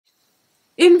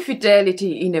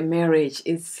Infidelity in a marriage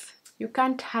is, you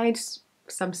can't hide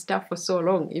some stuff for so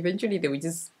long. Eventually they will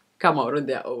just come out on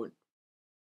their own.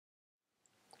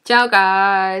 Ciao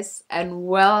guys, and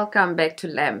welcome back to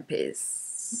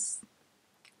Lempies.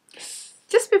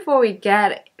 Just before we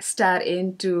start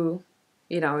into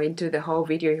the whole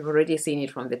video, you've already seen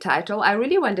it from the title. I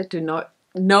really wanted to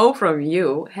know from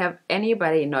you, have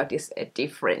anybody noticed a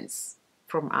difference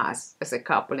from us as a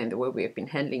couple in the way we have been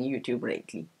handling YouTube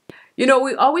lately? You know,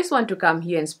 we always want to come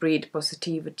here and spread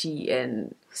positivity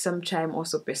and sometimes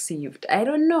also perceived, I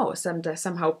don't know,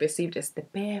 somehow perceived as the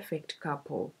perfect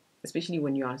couple, especially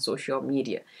when you're on social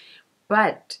media.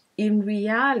 But in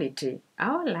reality,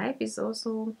 our life is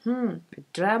also,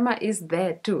 drama is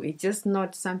there too. It's just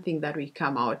not something that we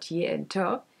come out here and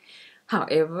talk.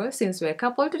 However, since we're a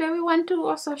couple today, we want to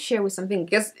also share with something,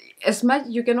 because as much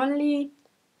you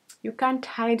can't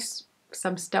hide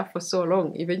some stuff for so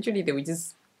long. Eventually they will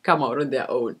just come out on their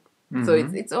own. So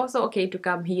it's also okay to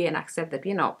come here and accept that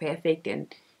we're not perfect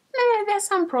and there's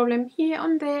some problem here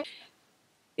and there.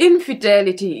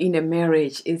 Infidelity in a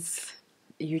marriage is,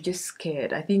 you're just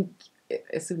scared. I think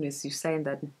as soon as you sign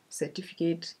that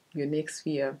certificate, your next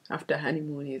fear after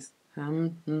honeymoon is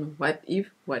what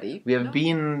if? We have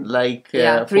been like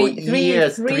for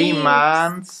years, 3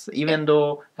 months, even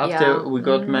though after we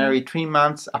got married, 3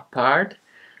 months apart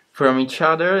from each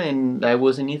other, and I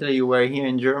was in Italy, you were here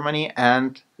in Germany,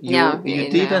 and you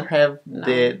didn't have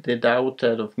the doubt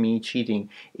of me cheating.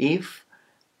 If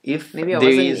maybe I there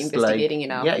wasn't is investigating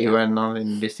enough. Yeah, you were not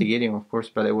investigating, of course,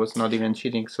 but I was not even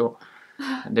cheating, so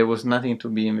there was nothing to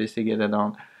be investigated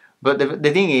on. But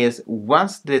the thing is,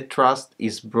 once the trust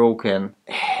is broken,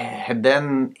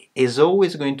 then is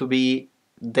always going to be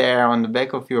there on the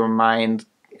back of your mind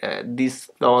these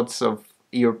thoughts of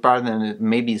your partner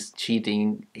maybe is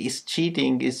cheating.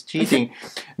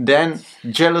 Then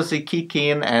jealousy kick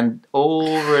in, and all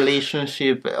the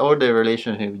relationship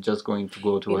is just going to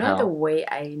go to hell. You know the way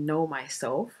I know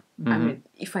myself? I mean,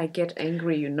 if I get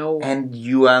angry, you know. And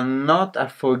you are not a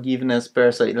forgiveness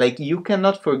person. Like, you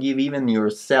cannot forgive even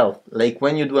yourself. Like,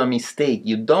 when you do a mistake,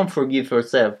 you don't forgive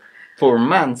yourself for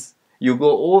months. You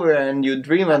go over and you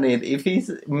dream on it. If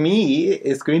it's me,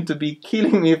 it's going to be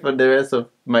killing me for the rest of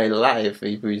my life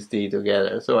if we stay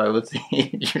together. So I would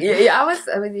say,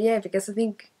 because I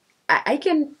think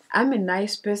I'm a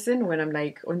nice person when I'm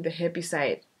like on the happy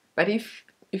side. But if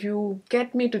you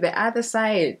get me to the other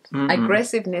side,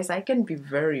 aggressiveness, I can be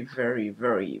very, very,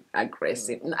 very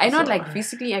aggressive. I'm not like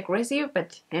physically aggressive,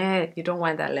 but you don't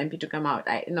want that Lempy to come out.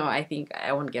 I think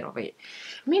I won't get over it.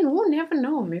 I mean, we'll never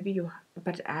know. Maybe you,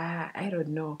 but I don't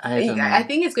know. I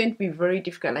think it's going to be very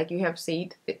difficult. Like you have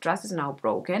said, the trust is now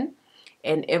broken.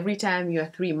 And every time you're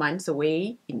 3 months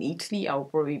away in Italy, I'll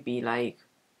probably be like,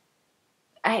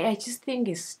 I just think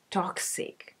it's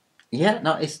toxic. Yeah,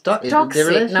 no, it's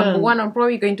toxic. Number one, I'm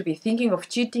probably going to be thinking of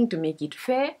cheating to make it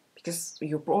fair, because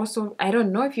you also, I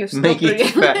don't know if you've make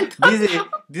it fair.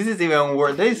 This is even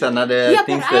worse. There is another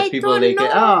thing that people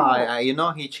like, you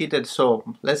know, he cheated,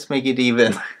 so let's make it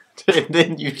even.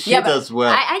 Then you cheat as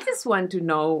well. I just want to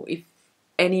know if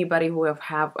anybody who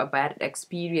have a bad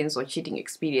experience or cheating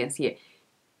experience here,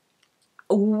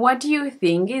 what do you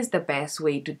think is the best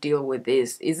way to deal with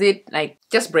this? Is it like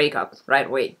just break up right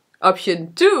away?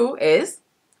 Option 2 is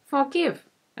forgive,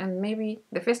 and maybe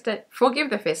forgive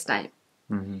the first time.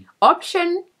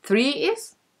 Option 3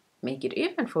 is make it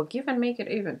even, forgive and make it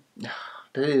even.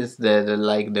 That is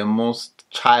the most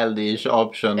childish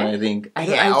option, I think. I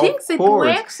think it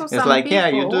works for some it's like,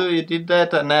 people. you did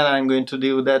that, and then I'm going to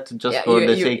do that just for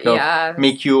the sake of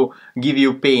give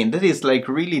you pain. That is like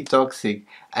really toxic.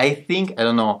 I think, I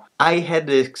don't know, I had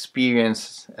the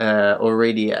experience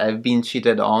already. I've been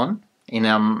cheated on in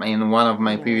one of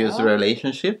my previous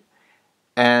relationships,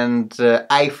 and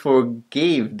I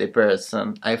forgave the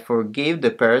person. I forgave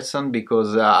the person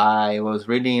because I was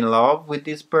really in love with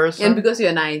this person, and because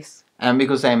you're nice, and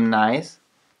because I'm nice.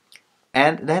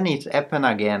 And then it happened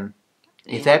again.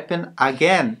 It happened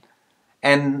again,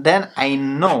 and then I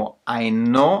know.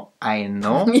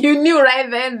 You knew right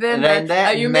then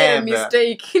that you made a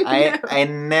mistake. I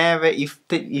never. If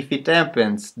it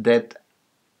happens that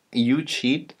you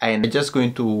cheat, I'm just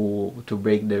going to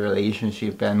break the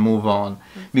relationship and move on,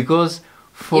 because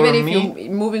for even if me,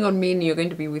 moving on mean you're going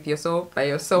to be with yourself by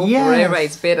yourself forever,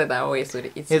 it's better that way. So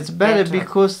it's better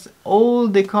because all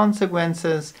the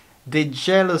consequences, the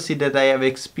jealousy that I have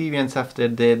experienced after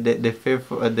the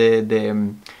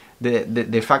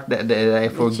fact that I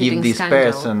forgive this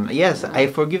person. Yes, I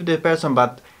forgive the person,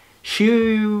 but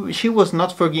she was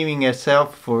not forgiving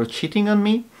herself for cheating on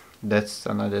me. That's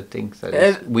another thing that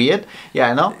is weird. Yeah,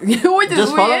 I know. Which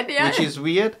is weird, yeah. Which is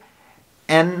weird.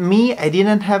 And me, I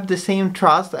didn't have the same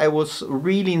trust. I was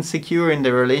really insecure in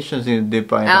the relationship at the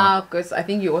point. Because I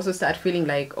think you also start feeling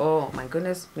like, oh my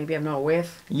goodness, maybe I'm not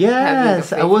worth.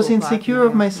 Yes, I was insecure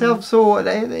of myself. So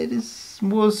it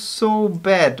was so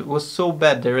bad. It was so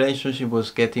bad. The relationship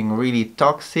was getting really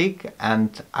toxic,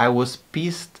 and I was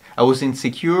pissed. I was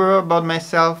insecure about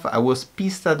myself. I was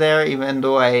pissed at her, even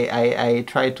though I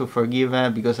tried to forgive her,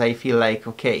 because I feel like,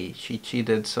 okay, she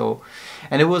cheated, so...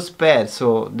 And it was bad,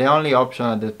 so the only option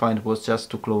at that point was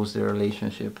just to close the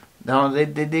relationship. No,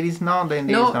 there is no...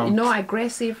 No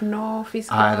aggressive, no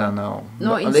physical... I don't know.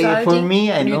 No insulting? For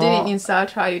me, I know... You didn't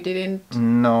insult her, you didn't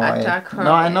attack her?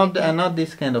 No, I'm not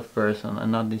this kind of person.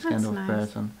 I'm not this kind of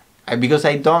person. Because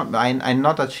I'm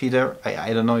not a cheater.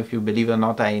 I don't know if you believe it or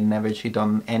not, I never cheat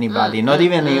on anybody. Not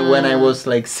even when I was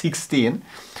like 16.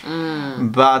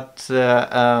 But...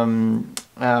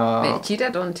 cheater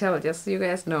don't tell, just so you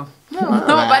guys know.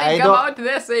 Nobody come out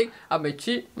there saying, I'm a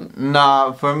cheat.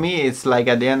 No, for me it's like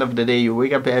at the end of the day, you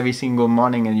wake up every single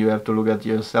morning and you have to look at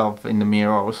yourself in the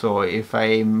mirror. So if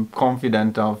I'm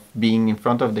confident of being in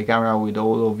front of the camera with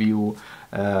all of you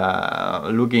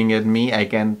looking at me, I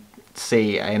can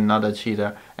say I'm not a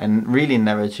cheater, and really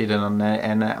never cheated on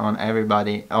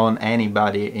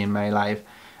anybody in my life.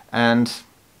 And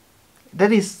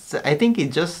that is, I think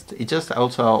it just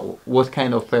also what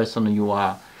kind of person you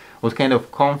are, what kind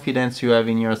of confidence you have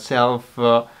in yourself,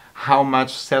 how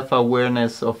much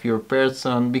self-awareness of your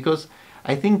person, because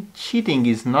I think cheating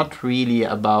is not really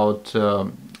about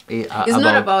it's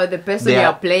not about the person you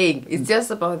are playing. It's just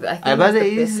about, I think,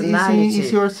 the personality.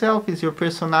 It's yourself. It's your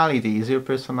personality. It's your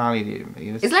personality.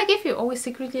 It's like if you're always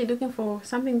secretly looking for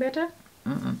something better.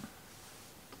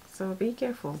 So be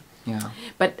careful. Yeah.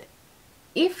 But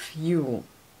if you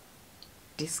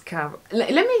discover,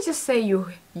 let me just say you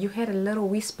had a little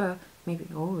whisper, maybe,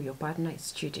 oh, your partner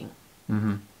is cheating.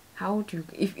 How do you,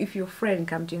 if your friend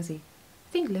comes to you and say,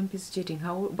 I think Lempies is cheating,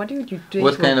 what do you do?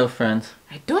 What kind of friends?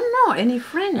 I don't know, any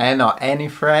friend. I know, any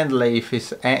friend, like if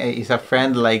it's a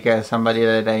friend, like somebody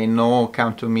that I know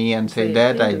come to me and say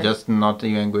that, I just not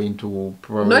even going to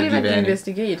probably not even to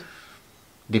investigate.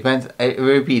 Depends. I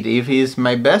repeat, if he's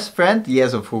my best friend,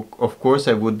 yes, of course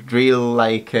I would drill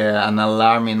like an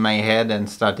alarm in my head and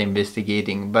start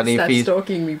investigating. But if he's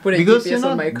stalking me, put a because GPS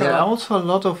on my car. There are also a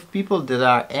lot of people that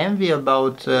are envy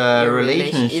about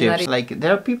relationships. Like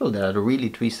there are people that are really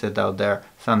twisted out there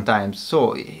sometimes.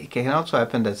 So it can also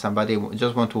happen that somebody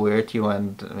just want to hurt you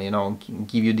and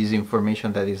give you this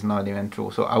information that is not even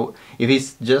true. So if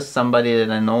it's just somebody that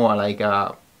I know, like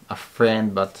a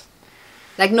friend, but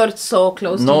like not so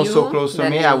close to you. Not so close to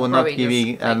me. I will not give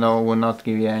you. Will not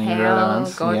give you any relevance.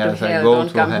 Yes, I go to hell.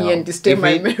 Don't come here and disturb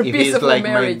my peaceful marriage. If it's like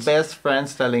my best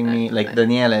friends telling me, like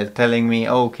Daniela telling me,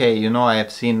 okay, I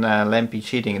have seen Lempi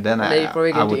cheating, then I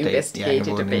would investigate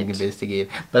it a bit. Investigate.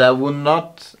 But I would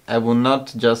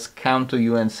not just come to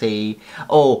you and say,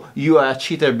 oh, you are a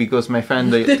cheater because my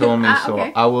friend told me so.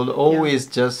 Okay. I will always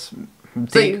just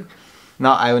think.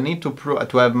 Now I will need to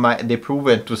have the proof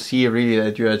and to see really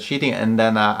that you are cheating, and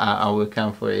then I will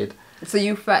come for it. So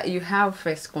you have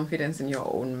first confidence in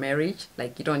your own marriage,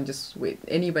 like you don't just wait.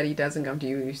 Anybody doesn't come to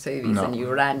you, you say this, and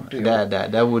you run to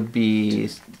that would be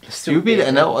stupid,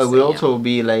 and that will also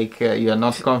be like you are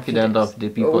not confident of the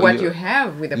people. What you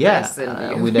have with the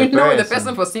person, you know the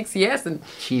person for 6 years, and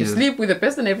you sleep with the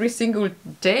person every single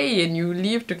day, and you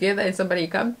live together, and somebody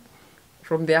come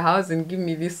from their house and give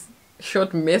me this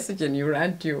short message and you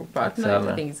ran to your partner.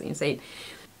 I think it's insane.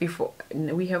 Before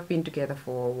we have been together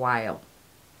for a while,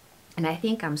 and I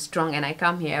think I'm strong, and I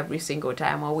come here every single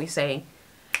time always saying,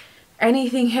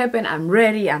 anything happen, I'm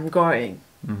ready, I'm going.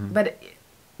 But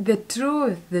the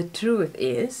truth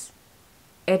is,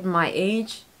 at my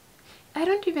age, I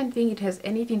don't even think it has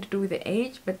anything to do with the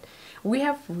age, but we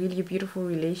have really a beautiful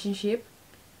relationship.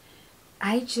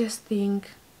 I just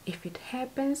think if it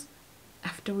happens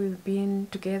after we've been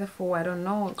together for, I don't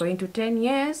know, going to 10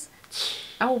 years,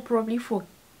 I will probably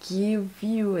forgive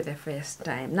you the first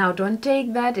time. Now, don't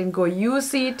take that and go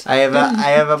use it. I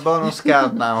have a bonus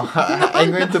card now. I'm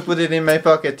going to put it in my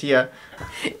pocket here.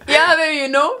 Yeah,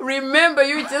 then remember,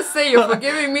 you just say you're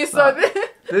forgiving me, so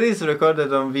that is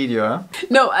recorded on video, huh?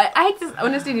 No, I just,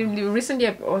 honestly, recently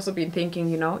I've also been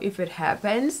thinking, if it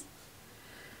happens,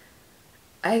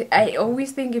 I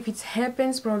always think if it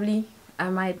happens, probably I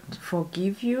might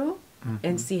forgive you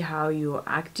and see how you're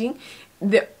acting.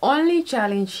 The only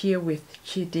challenge here with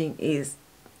cheating is,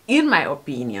 in my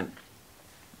opinion,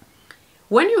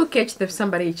 when you catch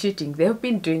somebody cheating, they've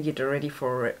been doing it already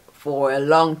for a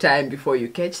long time before you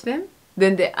catch them.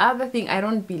 Then the other thing, I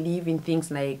don't believe in things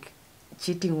like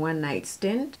cheating one night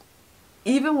stand.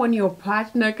 Even when your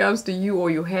partner comes to you, or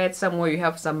you heard somewhere, you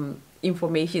have some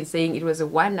information saying it was a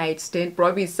one night stand,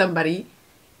 probably somebody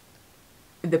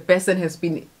the person has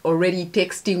been already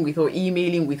texting with or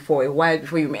emailing with for a while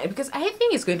before you met. Because I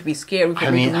think it's going to be scary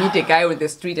for me to meet a guy on the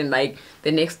street and like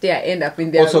the next day I end up in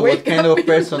there. Also, what kind of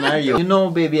person are you? You know,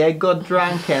 baby, I got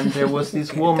drunk and there was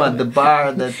this woman at the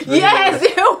bar that... Yes!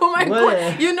 Oh my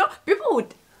God! You know, people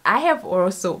would... I have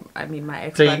also... I mean, my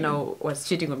ex-partner was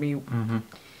cheating on me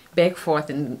back,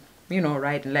 forth, and, you know,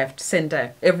 right, left,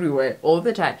 center, everywhere, all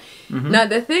the time. Now,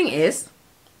 the thing is,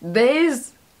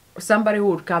 there's somebody who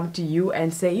would come to you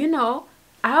and say, you know,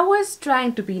 I was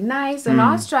trying to be nice and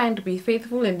I was trying to be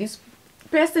faithful, and this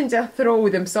person just throw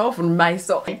themselves on my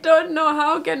soul. I don't know,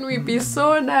 how can we be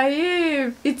so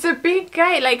naive? It's a big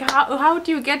guy. Like, how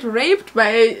do you get raped by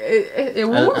a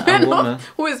woman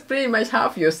who is pretty much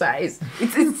half your size?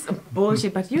 It's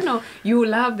bullshit. But you know, you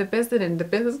love the person and the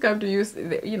person comes to you,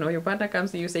 you know, your partner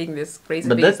comes to you saying this crazy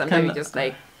thing. Sometimes you're just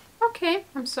like, okay,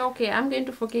 I'm so okay. I'm going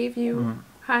to forgive you,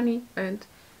 honey, and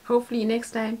hopefully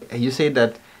next time. You say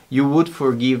that you would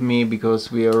forgive me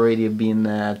because we already been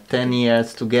 10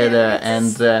 years together,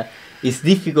 and it's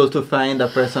difficult to find a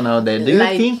person out there. Do you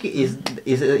think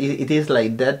it is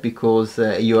like that because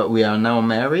we are now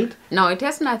married? No, it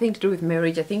has nothing to do with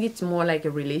marriage. I think it's more like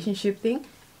a relationship thing.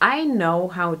 I know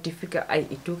how difficult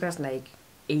it took us, like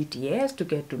 8 years to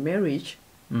get to marriage.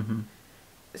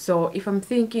 So if I'm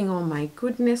thinking, oh my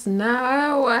goodness,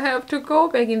 now I have to go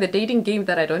back in the dating game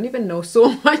that I don't even know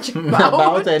so much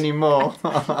about anymore.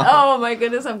 Oh my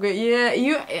goodness, I'm good.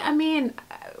 Yeah, I mean,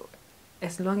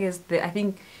 as long as I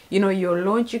think, you know, your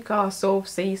logical soul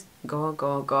says go,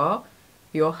 go, go.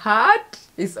 Your heart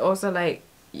is also like,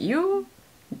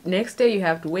 next day you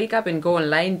have to wake up and go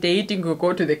online dating, or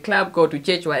go to the club, go to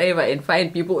church, whatever, and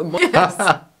find people.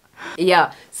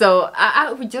 Yeah, so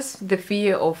I would just the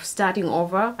fear of starting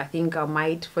over. I think I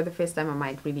might, for the first time, I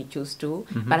might really choose to,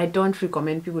 but I don't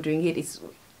recommend people doing it.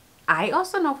 I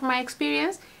also know from my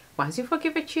experience, once you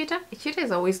forgive a cheater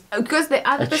is always, because the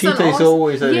other person cheater is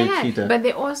always a cheater. But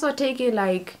they also take it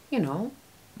like, you know,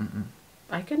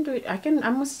 I can do it.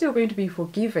 I'm still going to be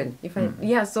forgiven if I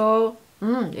so.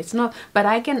 It's not, but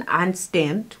I can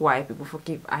understand why people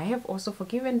forgive. I have also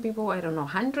forgiven people, I don't know,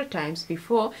 100 times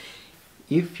before.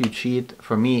 If you cheat,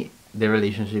 for me, the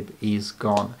relationship is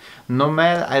gone. No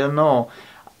matter, I don't know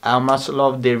how much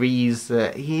love there is,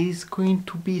 it's going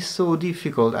to be so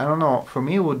difficult. I don't know, for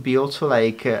me it would be also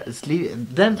like,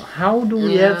 then how do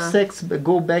we have sex,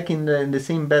 go back in the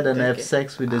same bed and have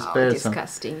sex with this person?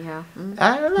 Disgusting, yeah.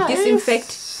 I don't know. Disinfect.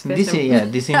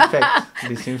 Disinfect.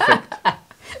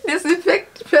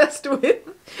 Disinfect first with.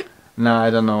 No, I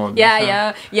don't know.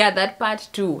 Yeah, that part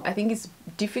too. I think it's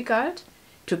difficult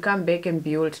to come back and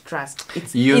build trust.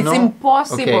 It's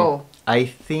impossible. Okay. I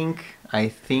think the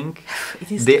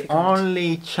difficult.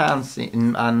 only chance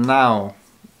now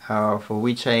for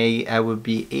which I would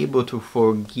be able to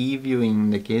forgive you in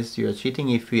the case you are cheating,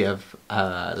 if you have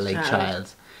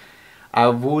child. I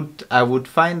would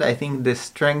find, I think, the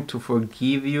strength to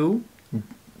forgive you,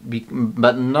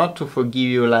 but not to forgive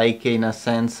you like in a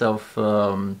sense of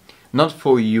not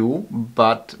for you,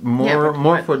 but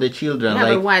more for the children.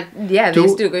 Yeah, but what? Yeah, they're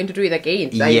still going to do it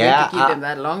again. So you going to keep them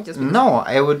that long? No,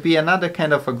 it would be another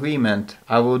kind of agreement.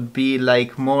 I would be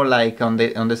like more like on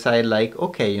the side, like,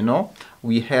 okay, you know,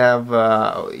 we have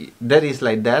that is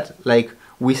like that. Like,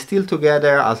 we still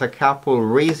together as a couple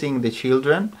raising the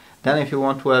children. Then if you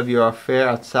want to have your affair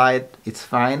outside, it's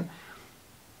fine.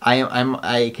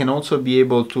 I can also be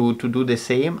able to do the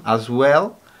same as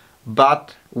well,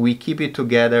 but we keep it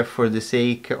together for the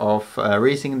sake of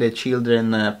raising the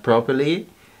children properly,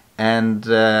 and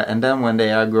then when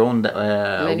they are grown,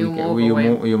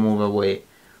 you move away.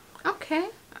 Okay.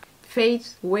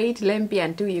 Wait, Lempy,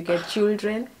 until you get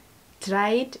children. Try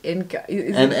it and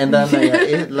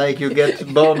then like you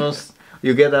get bonus,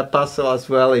 you get a passo as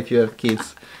well if you have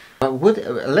kids.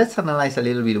 Let's analyze a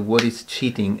little bit what is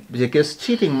cheating, because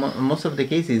cheating most of the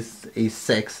cases is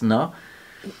sex, no?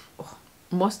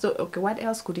 What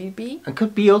else could it be? It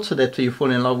could be also that you fall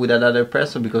in love with another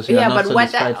person because you are not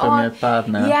satisfied from your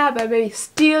partner. Yeah, but baby,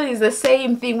 still is the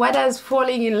same thing. What does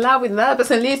falling in love with another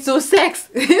person leads to sex?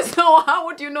 So how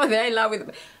would you know they're in love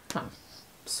with?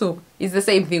 So it's the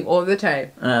same thing all the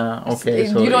time. Okay,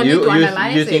 so you don't need to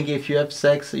analyze you think if you have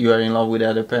sex, you are in love with the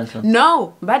other person?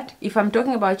 No, but if I'm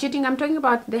talking about cheating, I'm talking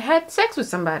about they had sex with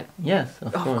somebody. Yes,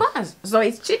 of course. So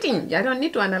it's cheating. I don't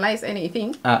need to analyze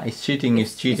anything. It's cheating.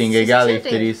 It's cheating. If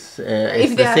there is,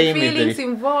 if there are feelings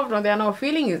involved or there are no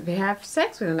feelings, they have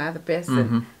sex with another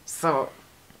person. So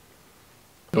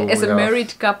As a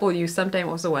married couple, you sometimes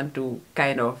also want to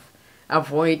kind of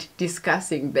avoid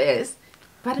discussing this.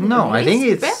 But no, I think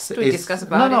it's best to discuss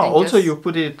about it. No, also you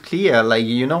put it clear, like,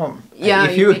 you know, yeah,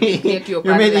 if you make it clear to your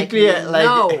partner, you made it clear, like,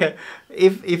 no.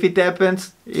 if it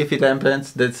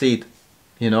happens, that's it.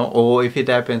 You know, or if it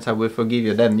happens, I will forgive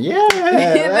you. Then yeah,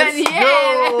 let's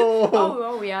go.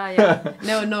 Oh yeah.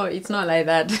 No, it's not like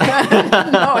that.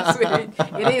 No, sweetie,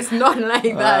 it is not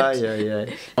like that.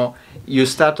 Yeah. You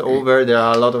start over. There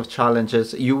are a lot of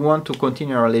challenges. You want to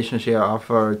continue a relationship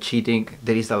after cheating.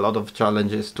 There is a lot of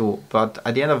challenges too. But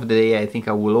at the end of the day, I think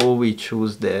I will always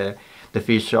choose the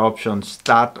fish option,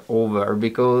 start over,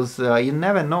 because you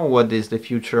never know what is the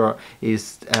future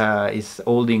is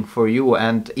holding for you.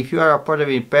 And if you are a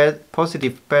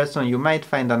positive person, you might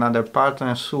find another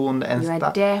partner soon. And you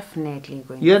are definitely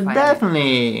going. You're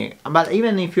definitely. But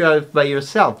even if you are by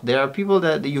yourself, there are people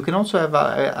that you can also have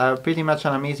a pretty much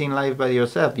an amazing life by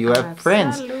yourself. You have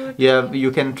friends.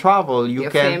 You can travel. You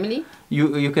can. Family.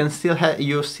 You can still have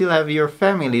your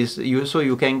families. So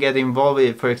you can get involved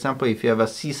with, for example, if you have a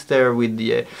sister with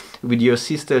your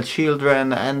sister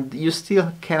children, and you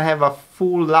still can have a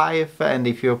full life. And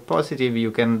if you're positive,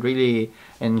 you can really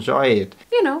enjoy it.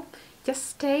 You know, just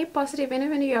stay positive. And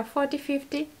even if you are 40,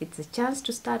 50, it's a chance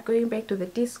to start going back to the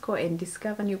disco and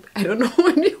discover new. I don't know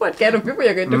what kind of people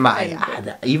you're going to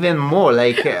find. Even more,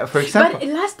 like for example. But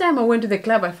last time I went to the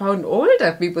club, I found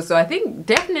older people. So I think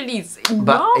definitely it's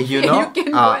enough. You know, you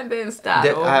can go and then start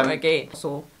over again.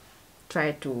 So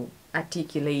try to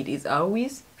articulate is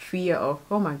always fear of,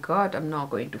 oh my God, I'm not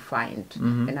going to find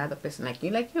another person like you.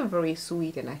 Like, you're very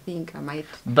sweet, and I think I might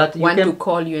want to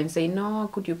call you and say, no,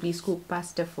 could you please cook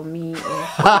pasta for me?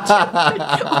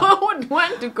 I would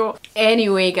want to go.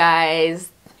 Anyway, guys,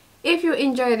 if you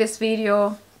enjoy this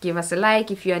video, give us a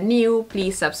like. If you are new,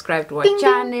 please subscribe to our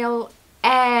channel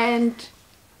and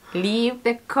leave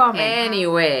the comment.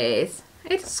 Anyways,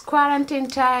 it's quarantine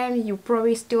time. You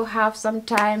probably still have some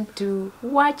time to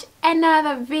watch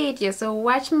another video. So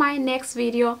watch my next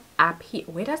video up here.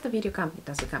 Where does the video come?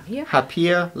 Does it come here? Up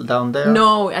here, down there?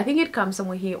 No, I think it comes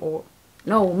somewhere here, or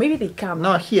no, maybe they come.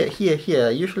 No, here.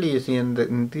 Usually it's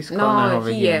in this corner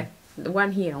over here.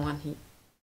 One here.